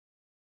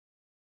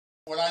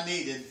What I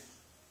needed,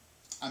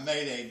 I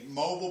made a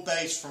mobile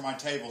base for my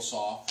table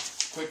saw.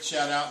 Quick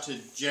shout out to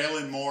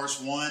Jalen Morris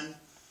 1.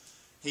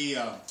 He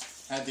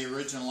had the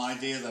original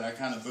idea that I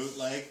kind of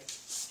bootlegged.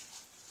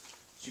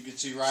 As you can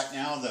see right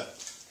now, the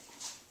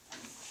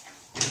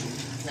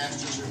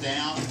casters are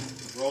down.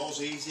 It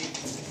rolls easy.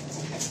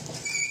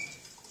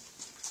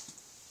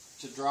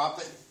 To drop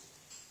it,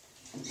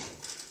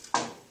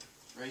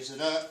 raise it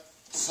up,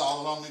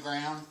 solid on the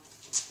ground.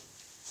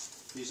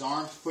 These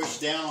arms push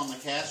down on the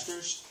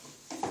casters.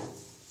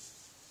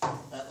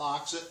 That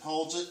locks it,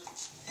 holds it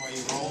while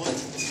you roll it.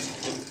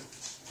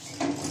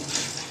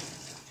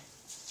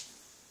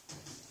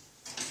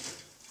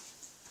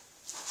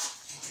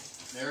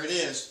 There it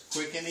is,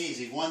 quick and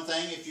easy. One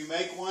thing, if you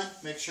make one,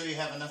 make sure you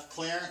have enough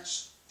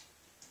clearance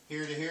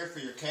here to here for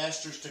your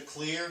casters to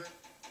clear.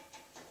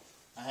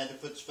 I had to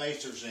put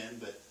spacers in,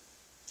 but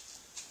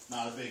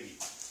not a biggie.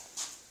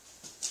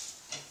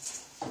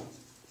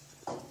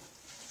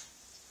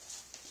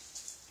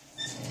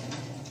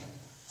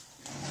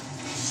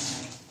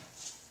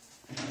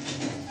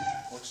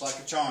 Looks like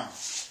a charm.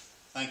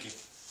 Thank you.